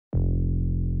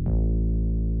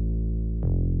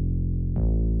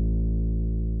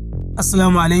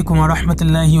Assalamu alaikum wa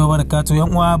rahmatullahi wa barakatuh.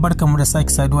 Yan uwa barkamu da sake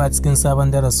saduwa a cikin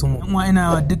sabon darasin mu. Yan uwa ina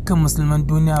wa dukkan musulman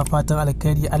duniya fatan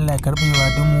alkhairi, Allah ya karbi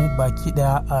mu baki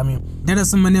daya, amin.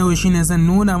 Darasin mu ne yau shine zan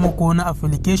nuna muku wani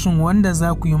application wanda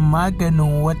za ku yi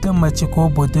maganin wata mace ko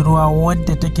budurwa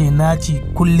wadda take naci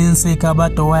kullun sai ka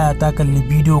bata waya ta kalli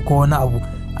bidiyo ko wani abu.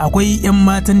 Akwai yan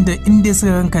matan da inda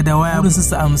suka ranka da waya wurin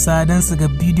su amsa dan su ga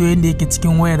bidiyoyin da yake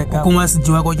cikin wayar ka kuma su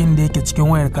ji waƙoƙin da yake cikin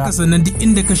wayar ka. Sannan duk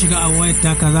inda ka shiga a wayar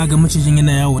ta ka za ga macijin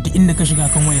yana yawo, duk inda ka shiga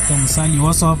kan wayar ka misali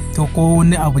WhatsApp to ko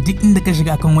wani abu, duk inda ka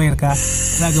shiga kan wayar ka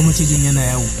za ga macijin yana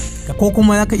yawo. Ko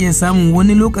kuma za ka iya samun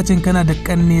wani lokacin kana da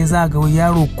kanne za ga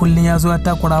yaro kullun ya zo ya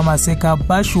takura ma sai ka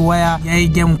bashi waya yayi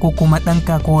game ko kuma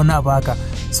ɗanka ko wani abu haka.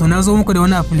 So na zo muku da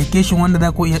wani application wanda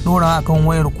za ku iya ɗora akan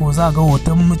wayar ku, za ga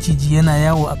hoton maciji yana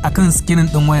yawo akan screen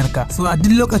din wayar ka. So a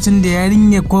duk lokacin da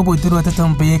yarinya ko budurwa ta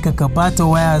tambaye ka ka bata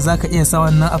waya, za ka iya sa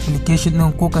wannan application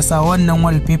din ko ka sa wannan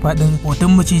wallpaper din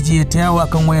hoton maciji ya ta yawo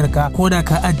akan wayar ka, ko da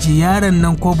ka ajiye yaron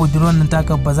nan ko budurwan nan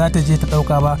taka ba za ta je ta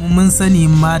ɗauka ba. Mun sani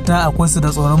mata akwai su da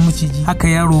tsoron maciji, haka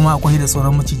yaro ma akwai da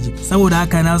tsoron maciji. Saboda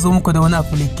haka na zo muku da wani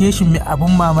application mai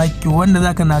abun mamaki wanda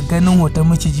zaka na ganin hoton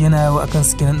maciji yana yawo akan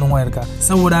screen din wayar ka.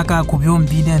 Saboda haka ku biyo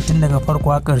bidiyon tun daga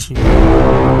farko har ƙarshe.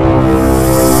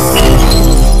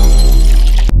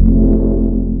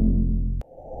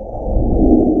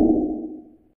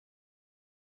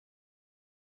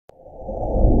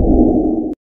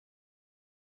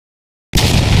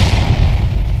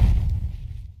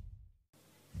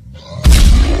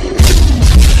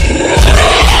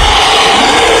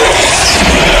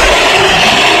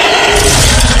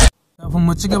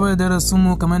 Mu ci gaba da darasin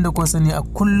mu kamar da kuka sani, a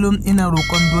kullum ina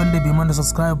roƙon duk wanda bai mana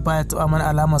subscribe ba ya taɓa mana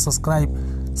alamar subscribe,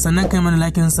 sannan kai mana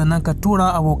like, sannan ka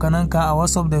tura abokananka a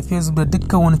WhatsApp da Facebook da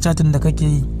dukkan wani chatting da kake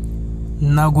yi.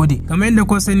 Nagode. Kamar yadda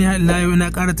kuka sani, layo na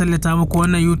ƙara tallata muku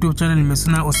wannan YouTube channel mai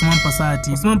suna Usman Fasaha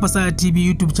TV. Usman Fasaha TV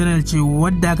YouTube channel ce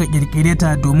wadda aka kirkire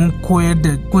ta domin koyar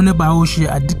da wani bahaushe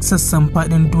a duk sassan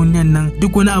faɗin duniyan nan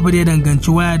duk wani abu da ya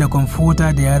danganci waya da kwamfuta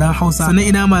da yaren Hausa. Sannan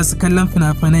ina masu kallon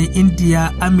fina-finai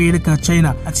India, America,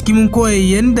 China. A cikin mun koya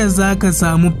yanda za ka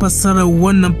samu fassarar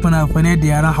wannan fina-finai da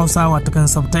yaren Hausa watakan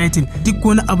subtitle. Duk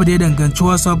wani abu da ya danganci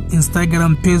WhatsApp,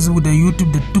 Instagram, Facebook da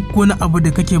YouTube da duk wani abu da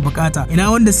kake bukata.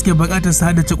 Ina wanda suke bukata su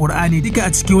haddace Qur'ani duka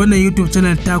a cikin wannan YouTube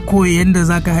channel ta koya yanda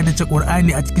zaka haddace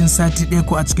Qur'ani a cikin sati ɗaya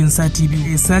ko a cikin sati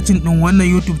biyu. Sacin din wannan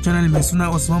YouTube channel mai suna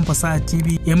Usman Fasaha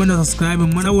TV ya mana subscribe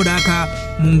mun, saboda haka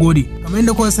mun gode. Kamar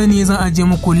yadda kuka sani zan aje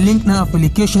muku link na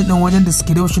application din wajen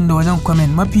description da wajen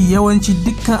comment. Mafi yawanci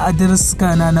dukkan address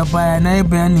na baya na yi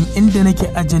bayanin inda nake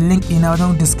aje link ɗina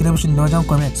wajen description da wajen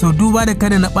comment. So duba da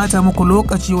kada na bata muku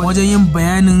lokaci wajen yin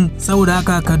bayanin, saboda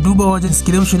haka ka duba wajen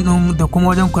description din da kuma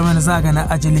wajen comment za ga na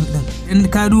aje link din. In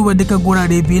ka duba duka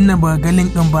gurare biyun nan ba ga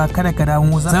link din ba, kada ka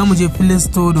damu, za mu je Play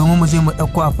Store domin mu je mu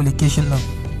dauko application din.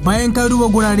 Bayan ka duba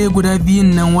gurare guda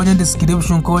biyun nan wajen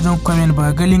description ko wajen comment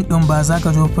ba ga link din ba, za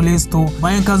ka zo Play Store.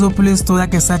 Bayan ka zo Play Store za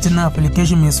ka search na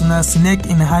application mai suna Snake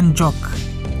in Hand Joke.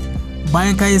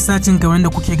 Bayan ka yi sacin kamar da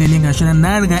kuke gani gashi nan,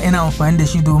 na riga ina amfani da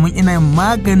shi domin ina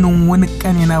maganin wani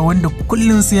kanina wanda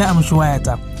kullum sai ya amshi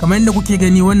wayata. Kamar yadda kuke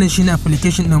gani wannan shine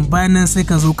application din. Bayan nan sai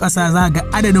ka zo ƙasa za ga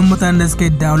adadin mutanen da suka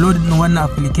download din wannan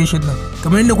application din.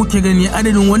 Kamar yadda kuke gani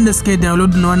adadin wanda suka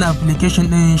download din wannan application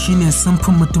din shine sun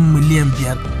fi mutum miliyan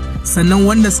 5. Sannan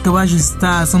wanda suka bashi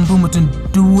star sun fi mutum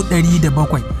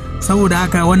 107,000. Saboda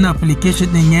haka wannan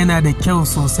application din yana da kyau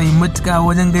sosai matuka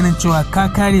wajen ganin cewa ka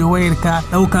kare wayar ka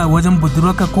dauka wajen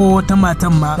budurwarka ko wata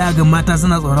matan ma daga mata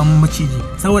suna tsoron maciji.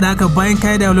 Saboda haka bayan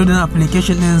ka yi downloading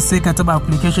application din sai ka taba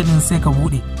application din sai ka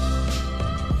bude.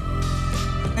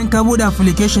 In ka bude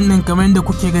application din kamar yadda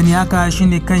kuke gani haka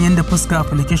shine kan yanda fuska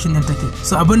application din take.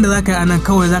 So abinda zaka yi anan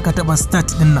kawai zaka taba start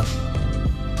din nan.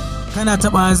 Kana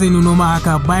taba zai nuno ma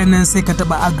haka, bayan nan sai ka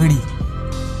taba agree.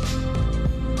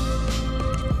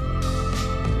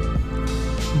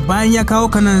 Bayan ya kawo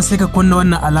ka nan sai ka kunna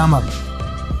wannan alamar,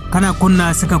 kana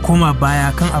kunna sai ka koma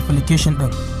baya kan application din.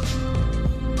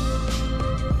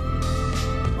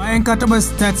 Bayan ka taba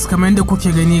start kamar yadda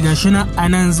kuke gani gashi nan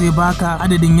anan zai baka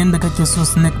adadin yanda kake so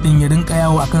snake din ya rinka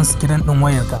yawo akan screen din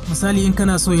wayarka. Misali in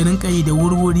kana so ya rinka yi da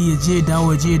wurwuri ya je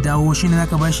dawo shine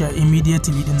zaka bashi a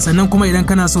immediately din. Sannan kuma idan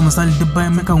kana so misali duk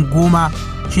bayan sakan 10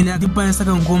 shine duk bayan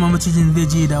sakan 10 macijin zai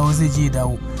je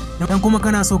dawo. Dan kuma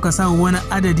kana so ka sa wani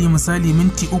adadi misali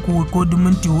minti 3 ko duk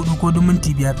minti 4 ko duk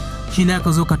minti 5 shine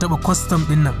aka zo ka taba custom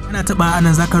din nan. Kana taba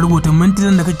anan zaka rubuta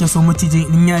mintin da kake so macijin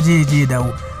in ya je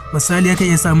dawo. Misali aka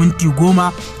iya sa minti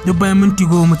 10, duk bayan minti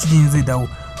 10 macijin zai dawo.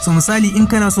 So misali in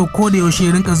kana so ko da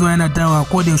yaushe rinka zuwa yana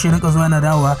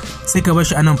dawowa sai ka bar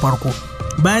shi anan farko.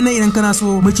 Bayan nan idan kana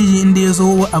so macijin inda ya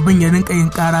zo abin ya rinka yin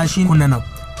kara shi kunna nan.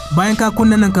 bayan ka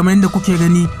kunna nan kamar yadda kuke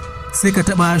gani sai ka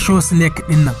taba show snake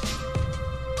din nan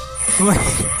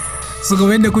su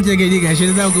kamar yadda kuke gani gashi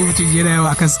za ku ga mutum yana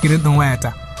yawa akan screen din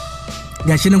wayata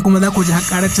gashi nan kuma za ku ji har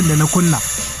karacin da na kunna.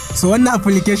 So wannan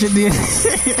application din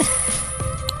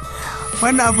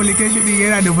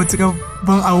yana da matuƙar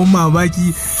ban abun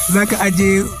mamaki. Zaka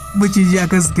aje maciji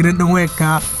akan screen din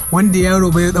wayarka wanda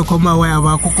yaro bai dauko ma waya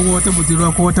ba, ko kuma wata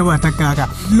budurwa ko wata matar haka.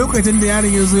 Lokacin da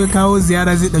yaron ya zo ya kawo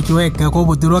ziyara zai dauki wayarka ko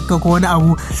budurwarka ko wani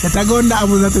abu, da ta ga wannan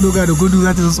abu za ta doga da gudu,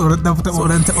 za ta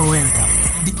tsoron taba wayarka.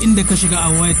 Duk inda ka shiga a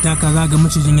wayar taka za ga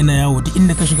macijin yana yawo. Duk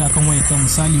inda ka shiga akan wayarka,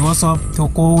 misali WhatsApp to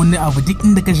ko wani abu, duk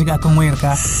inda ka shiga akan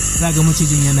wayarka za ga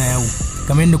macijin yana yawo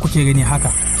kamar yadda kuke gani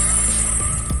haka.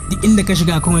 Duk inda ka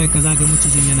shiga akan wayarka za ga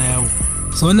macijin yana yawo.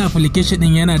 So wannan application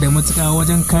din yana da matuƙa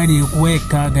wajen kare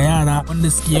wayarka ga yara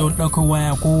wanda suke yawan ɗaukar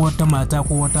waya, ko wata mata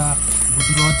ko wata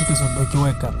budurwa wanda take son ɗauki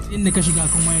wayarka. Inda ka shiga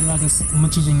akan wayar za ga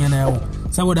macijin yana yawo.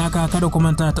 Saboda haka kada ku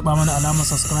manta taɓa mana alamar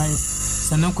subscribe,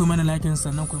 sannan ku yi mana like,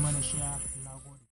 sannan ku yi mana share.